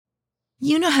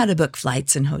You know how to book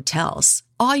flights and hotels.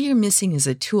 All you're missing is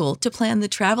a tool to plan the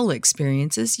travel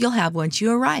experiences you'll have once you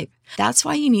arrive. That's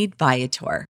why you need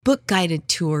Viator. Book guided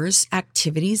tours,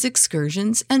 activities,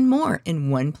 excursions, and more in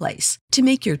one place to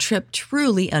make your trip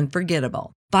truly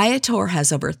unforgettable. Viator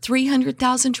has over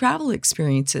 300,000 travel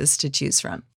experiences to choose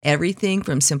from. Everything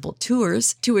from simple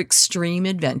tours to extreme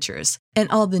adventures and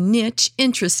all the niche,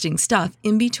 interesting stuff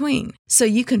in between. So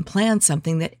you can plan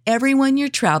something that everyone you're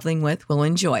traveling with will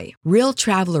enjoy. Real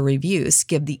traveler reviews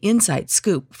give the inside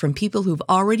scoop from people who've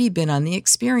already been on the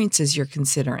experiences you're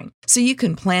considering. So you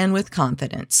can plan with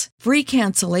confidence. Free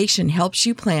cancellation helps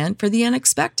you plan for the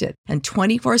unexpected. And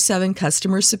 24/7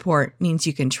 customer support means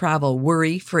you can travel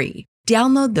worry-free.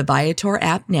 Download the Viator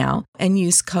app now and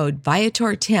use code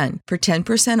Viator10 for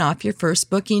 10% off your first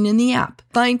booking in the app.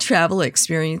 Find travel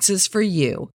experiences for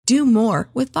you. Do more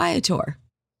with Viator.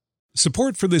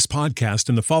 Support for this podcast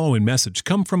and the following message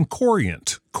come from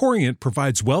Corient. Corient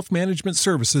provides wealth management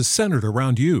services centered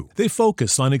around you. They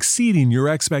focus on exceeding your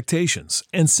expectations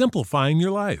and simplifying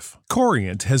your life.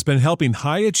 Corient has been helping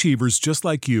high achievers just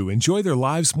like you enjoy their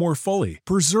lives more fully,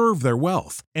 preserve their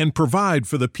wealth, and provide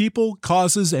for the people,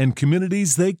 causes, and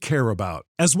communities they care about.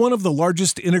 As one of the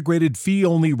largest integrated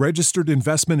fee-only registered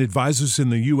investment advisors in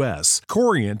the U.S.,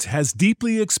 Corient has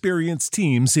deeply experienced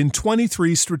teams in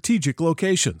 23 strategic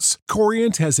locations.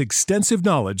 Corient has extensive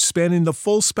knowledge spanning the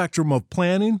full spectrum of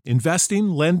planning, investing,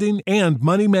 lending, and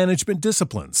money management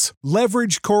disciplines.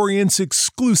 Leverage Corient's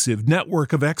exclusive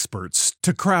network of experts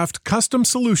to craft custom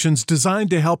solutions designed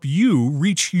to help you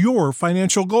reach your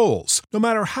financial goals, no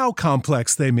matter how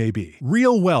complex they may be.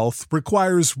 Real wealth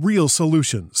requires real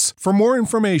solutions. For more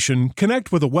information,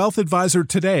 connect with a wealth advisor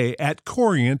today at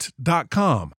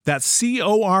Corient.com. That's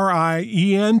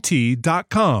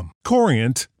Corient.com.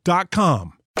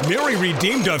 Corient.com. Mary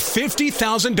redeemed a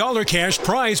 $50,000 cash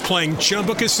prize playing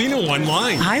Chumba Casino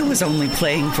online. I was only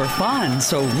playing for fun,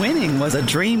 so winning was a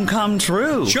dream come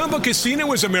true. Chumba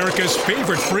Casino is America's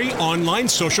favorite free online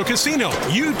social casino.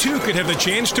 You, too, could have the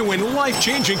chance to win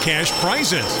life-changing cash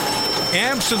prizes.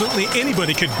 Absolutely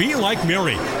anybody could be like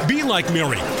Mary. Be like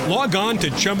Mary. Log on to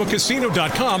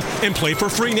ChumbaCasino.com and play for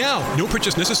free now. No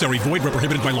purchase necessary. Void where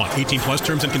prohibited by law. 18 plus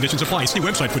terms and conditions apply. See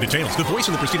website for details. The voice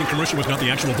in the preceding commercial was not the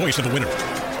actual voice of the winner.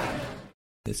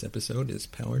 This episode is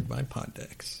powered by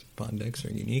Poddex. Poddex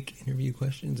are unique interview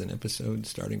questions and episode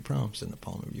starting prompts in the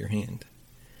palm of your hand.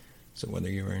 So whether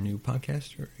you're a new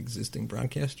podcaster, existing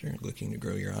broadcaster, looking to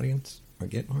grow your audience, or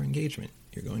get more engagement,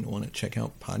 you're going to want to check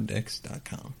out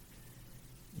Poddex.com.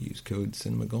 Use code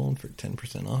CinemaGold for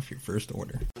 10% off your first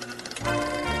order.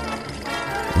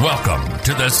 Welcome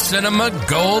to the Cinema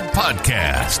Gold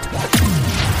Podcast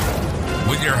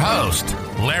with your host,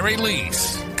 Larry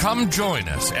Leese. Come join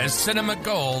us as Cinema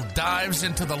Gold dives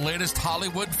into the latest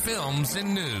Hollywood films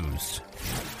and news.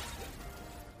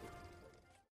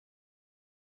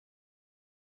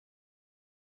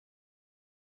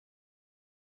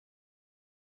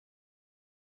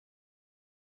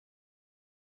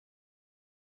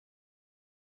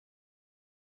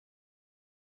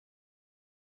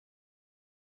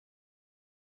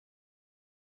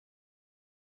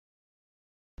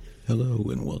 Hello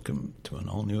and welcome to an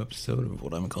all-new episode of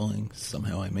what I'm calling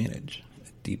Somehow I Manage, a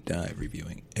deep dive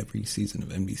reviewing every season of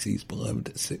NBC's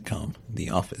beloved sitcom, The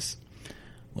Office.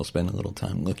 We'll spend a little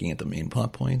time looking at the main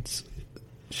plot points,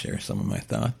 share some of my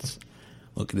thoughts,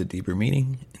 look at the deeper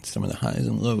meaning, and some of the highs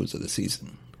and lows of the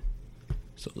season.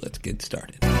 So let's get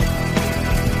started.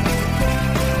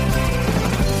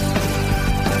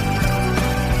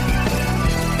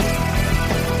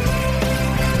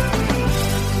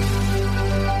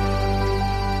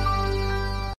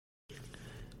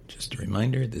 Just a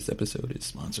reminder, this episode is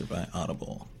sponsored by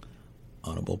Audible.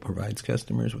 Audible provides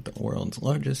customers with the world's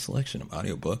largest selection of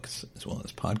audiobooks, as well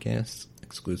as podcasts,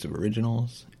 exclusive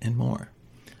originals, and more.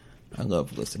 I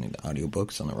love listening to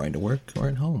audiobooks on the ride to work or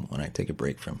at home when I take a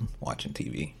break from watching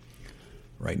TV.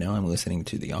 Right now I'm listening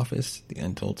to The Office, The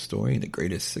Untold Story, the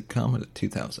greatest sitcom of the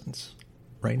 2000s.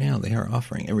 Right now they are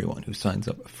offering everyone who signs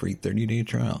up a free 30-day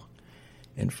trial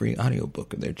and free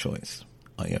audiobook of their choice.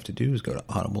 All you have to do is go to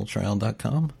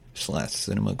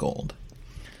audibletrial.com/cinemagold.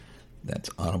 That's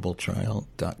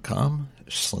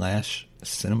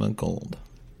audibletrial.com/cinemagold.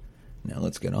 Now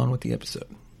let's get on with the episode.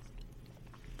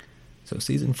 So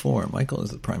Season 4, Michael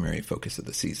is the primary focus of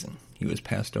the season. He was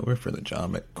passed over for the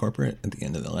job at corporate at the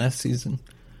end of the last season.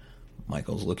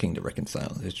 Michael's looking to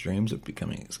reconcile his dreams of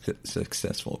becoming a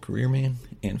successful career man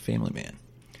and family man.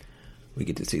 We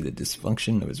get to see the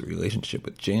dysfunction of his relationship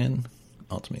with Jan,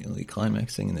 ultimately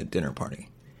climaxing in the dinner party.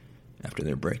 After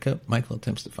their breakup, Michael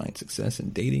attempts to find success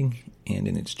in dating and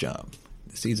in his job.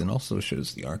 The season also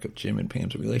shows the arc of Jim and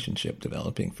Pam's relationship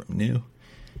developing from new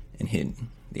and hidden.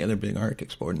 The other big arc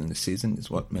explored in the season is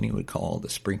what many would call the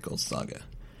Sprinkles saga,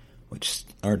 which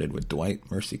started with Dwight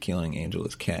mercy killing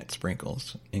Angela's cat,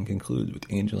 Sprinkles, and concludes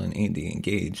with Angela and Andy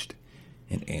engaged,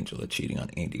 and Angela cheating on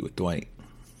Andy with Dwight.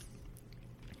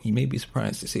 You may be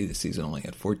surprised to see the season only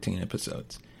had 14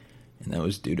 episodes, and that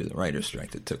was due to the writer's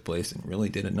strike that took place and really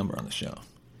did a number on the show.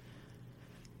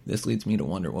 This leads me to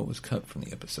wonder what was cut from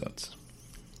the episodes.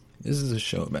 This is a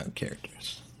show about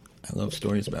characters. I love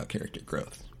stories about character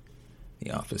growth. The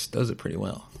Office does it pretty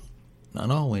well. Not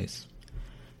always.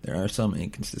 There are some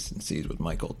inconsistencies with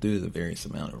Michael due to the various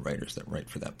amount of writers that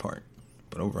write for that part.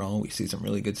 But overall, we see some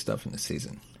really good stuff in this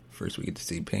season. First, we get to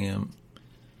see Pam,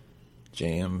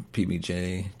 JM,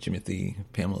 PBJ, Jimothy,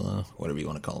 Pamela, whatever you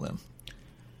want to call them.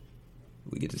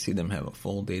 We get to see them have a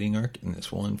full dating arc in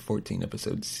this one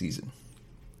 14-episode season.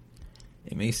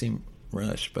 It may seem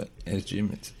rushed, but as Jim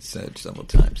has said several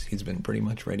times, he's been pretty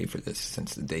much ready for this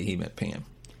since the day he met Pam.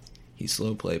 He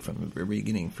slow played from the very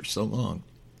beginning for so long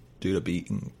due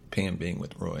to Pam being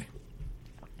with Roy.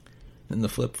 Then the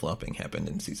flip-flopping happened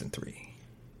in season 3.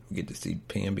 We get to see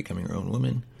Pam becoming her own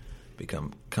woman,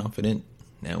 become confident,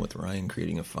 now with Ryan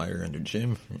creating a fire under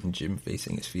Jim, and Jim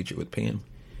facing his future with Pam.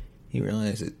 He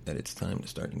realizes that it's time to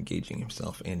start engaging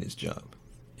himself and his job.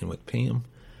 And with Pam,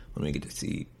 when we get to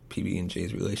see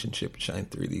PB&J's relationship shine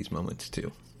through these moments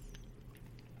too.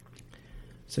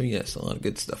 So yes, a lot of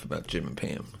good stuff about Jim and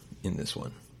Pam in this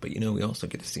one. But we also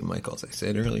get to see Michael. As I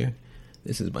said earlier,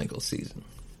 this is Michael's season.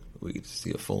 We get to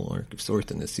see a full arc of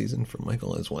sorts in this season for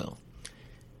Michael as well.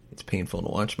 It's painful to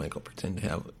watch Michael pretend to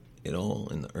have it all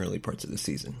in the early parts of the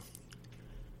season.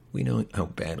 We know how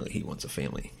badly he wants a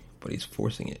family, but he's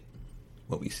forcing it.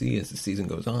 What we see as the season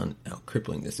goes on, how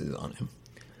crippling this is on him.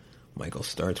 Michael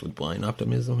starts with blind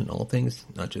optimism in all things,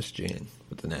 not just Jan,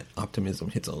 but then that optimism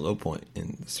hits a low point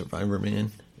in The Survivor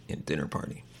Man and Dinner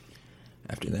Party.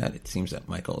 After that, it seems that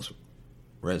Michael's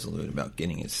resolute about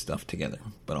getting his stuff together,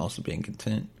 but also being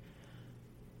content,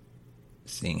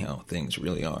 seeing how things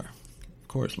really are. Of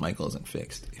course, Michael isn't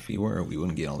fixed. If he were, we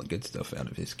wouldn't get all the good stuff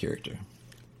out of his character.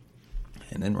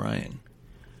 And then Ryan.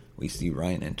 We see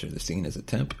Ryan enter the scene as a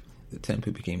temp, the temp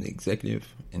who became the executive,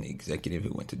 and the executive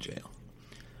who went to jail.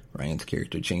 Ryan's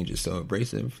character change is so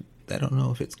abrasive that I don't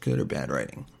know if it's good or bad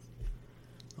writing.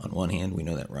 On one hand, we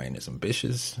know that Ryan is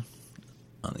ambitious.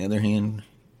 On the other hand,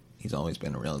 he's always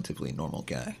been a relatively normal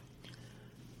guy.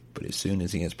 But as soon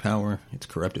as he has power, it's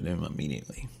corrupted him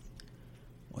immediately.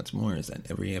 What's more is that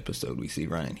every episode we see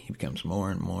Ryan, he becomes more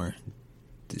and more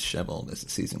disheveled as the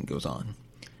season goes on.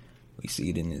 We see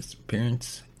it in his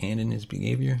appearance and in his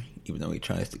behavior, even though he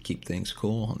tries to keep things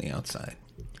cool on the outside.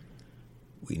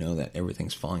 We know that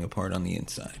everything's falling apart on the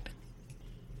inside.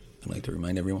 I'd like to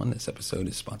remind everyone this episode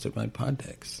is sponsored by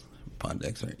Poddex.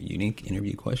 Poddex are unique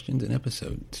interview questions and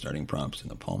episode starting prompts in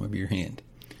the palm of your hand.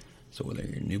 So whether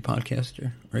you're a new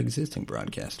podcaster or existing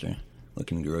broadcaster,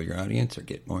 looking to grow your audience or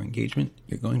get more engagement,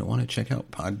 you're going to want to check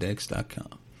out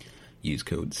poddex.com. Use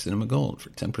code CinemaGold for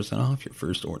 10% off your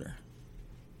first order.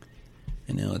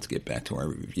 And now let's get back to our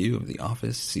review of The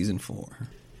Office Season 4.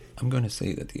 I'm going to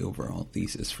say that the overall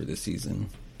thesis for this season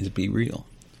is be real.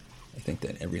 I think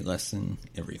that every lesson,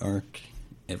 every arc,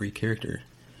 every character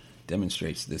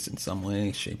demonstrates this in some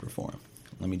way, shape, or form.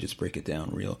 Let me just break it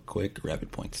down real quick,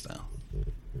 rapid point style.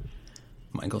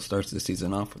 Michael starts the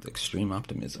season off with extreme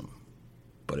optimism,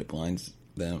 but it blinds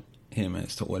him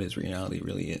as to what his reality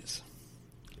really is.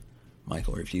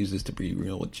 Michael refuses to be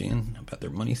real with Jan about their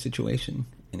money situation,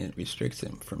 and it restricts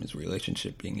him from his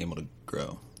relationship being able to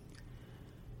grow.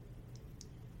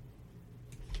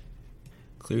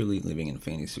 Clearly living in a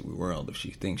fantasy world if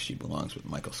she thinks she belongs with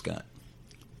Michael Scott.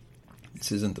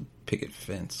 This isn't the picket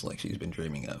fence like she's been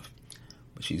dreaming of,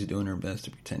 but she's doing her best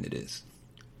to pretend it is.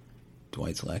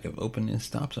 Dwight's lack of openness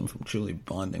stops him from truly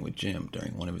bonding with Jim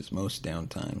during one of his most down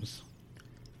times.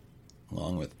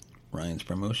 Along with Ryan's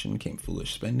promotion came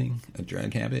foolish spending, a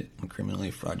drug habit, and criminally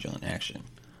fraudulent action,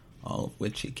 all of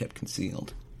which he kept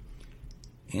concealed.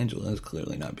 Angela is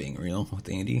clearly not being real with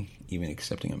Andy, even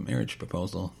accepting a marriage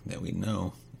proposal that we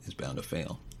know is bound to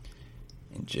fail.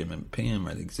 And Jim and Pam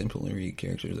are the exemplary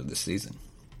characters of the season.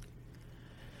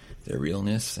 Their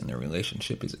realness and their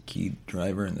relationship is a key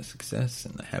driver in the success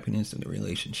and the happiness of the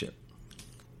relationship.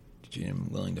 Jim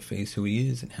willing to face who he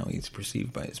is and how he's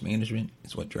perceived by his management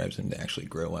is what drives him to actually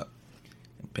grow up.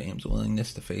 And Pam's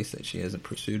willingness to face that she hasn't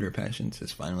pursued her passions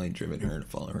has finally driven her to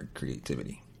follow her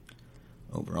creativity.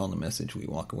 Overall, the message we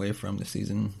walk away from the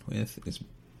season with is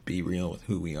be real with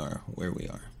who we are, where we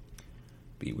are.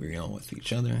 Be real with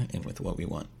each other and with what we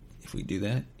want. If we do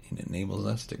that, it enables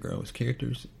us to grow as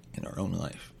characters in our own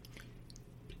life.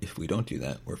 If we don't do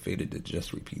that, we're fated to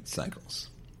just repeat cycles.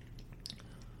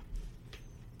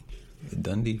 The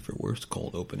Dundie for worst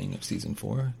cold opening of Season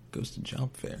 4 goes to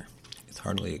Job Fair. It's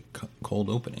hardly a cold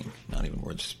opening, not even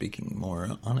worth speaking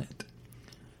more on it.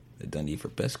 The Dundie for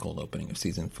best cold opening of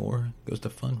Season 4 goes to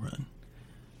Fun Run.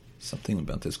 Something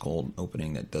about this cold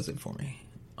opening that does it for me.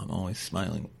 I'm always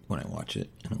smiling when I watch it,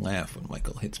 and laugh when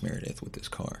Michael hits Meredith with his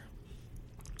car.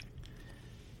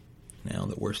 Now,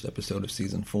 the worst episode of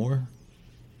Season 4,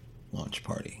 Launch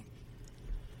Party.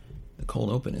 The cold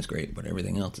open is great, but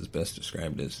everything else is best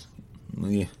described as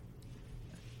meh.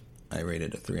 I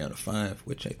rated a 3 out of 5,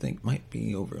 which I think might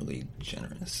be overly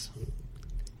generous.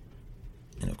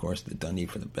 And of course, the Dundie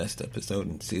for the best episode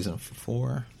in Season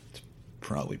 4, it's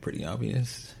probably pretty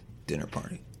obvious, Dinner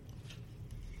Party.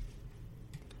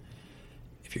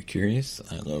 If you're curious,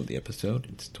 I love the episode.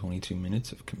 It's 22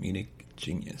 minutes of comedic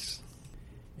genius.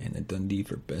 And the Dundie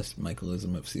for best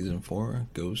Michaelism of Season 4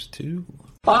 goes to...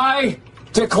 I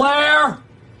declare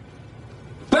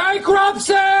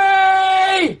bankruptcy!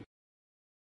 I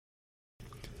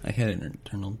had an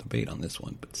internal debate on this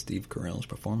one, but Steve Carell's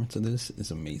performance of this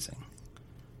is amazing.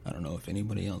 I don't know if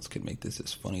anybody else could make this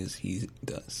as funny as he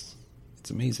does. It's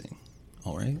amazing.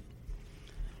 Alright?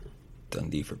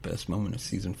 Dundie for best moment of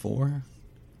Season 4...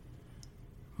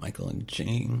 Michael and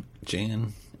Jan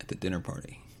at the dinner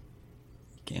party.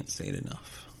 Can't say it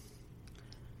enough.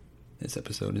 This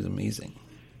episode is amazing.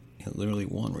 It literally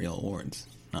won real awards,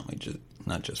 not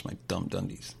just my dumb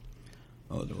Dundies.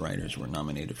 Oh, the writers were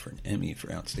nominated for an Emmy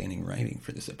for outstanding writing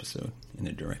for this episode, and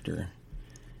the director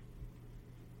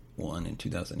won in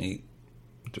 2008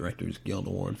 Directors Guild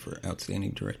Award for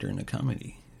Outstanding Director in a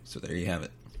Comedy. So there you have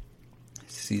it.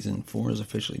 Season 4 is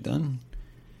officially done,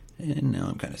 and now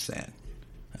I'm kind of sad.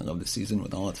 I love the season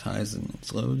with all its highs and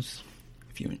its lows.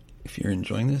 If you're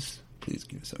enjoying this, please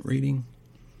give us a rating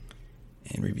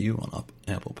and review on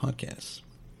Apple Podcasts.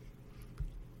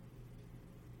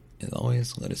 As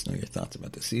always, let us know your thoughts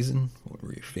about the season. What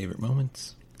were your favorite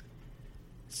moments?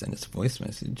 Send us a voice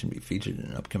message and be featured in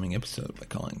an upcoming episode by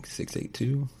calling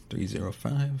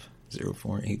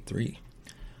 682-305-0483.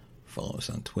 Follow us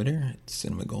on Twitter at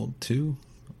CinemaGold2.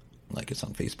 Like us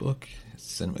on Facebook,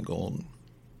 CinemaGold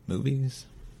Movies.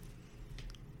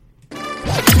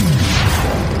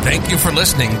 Thank you for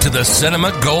listening to the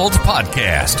Cinema Gold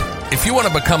Podcast. If you want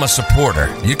to become a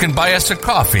supporter, you can buy us a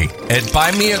coffee at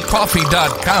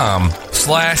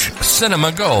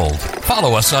buymeacoffee.com/cinemagold.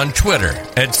 Follow us on Twitter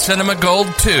at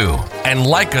CinemaGold2 and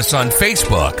like us on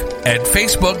Facebook at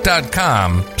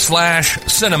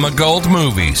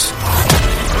facebook.com/cinemagoldmovies.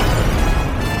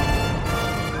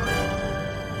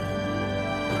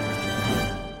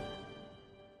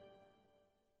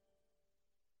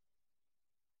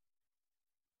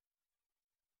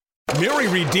 Mary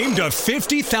redeemed a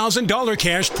 $50,000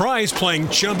 cash prize playing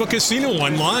Chumba Casino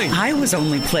online. I was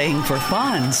only playing for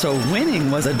fun, so winning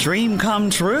was a dream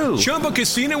come true. Chumba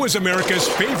Casino is America's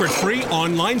favorite free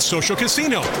online social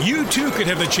casino. You too could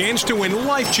have the chance to win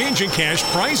life-changing cash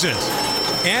prizes.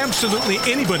 Absolutely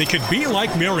anybody could be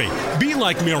like Mary. Be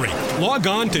like Mary. Log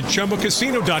on to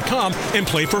ChumbaCasino.com and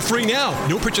play for free now.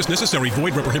 No purchase necessary.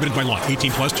 Void where prohibited by law.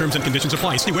 18 plus terms and conditions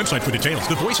apply. See website for details.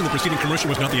 The voice in the preceding commercial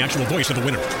was not the actual voice of the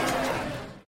winner.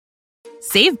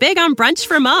 Save big on brunch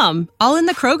for mom, all in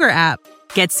the Kroger app.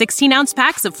 Get 16-ounce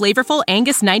packs of flavorful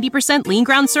Angus 90% lean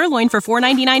ground sirloin for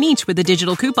 $4.99 each with a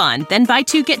digital coupon. Then buy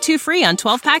 2, get 2 free on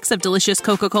 12 packs of delicious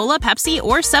Coca-Cola, Pepsi,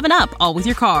 or 7-Up, all with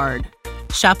your card.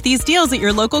 Shop these deals at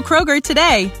your local Kroger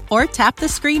today, or tap the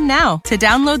screen now to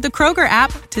download the Kroger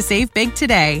app to save big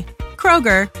today.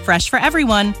 Kroger, fresh for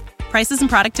everyone. Prices and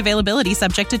product availability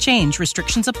subject to change.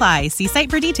 Restrictions apply. See site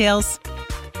for details.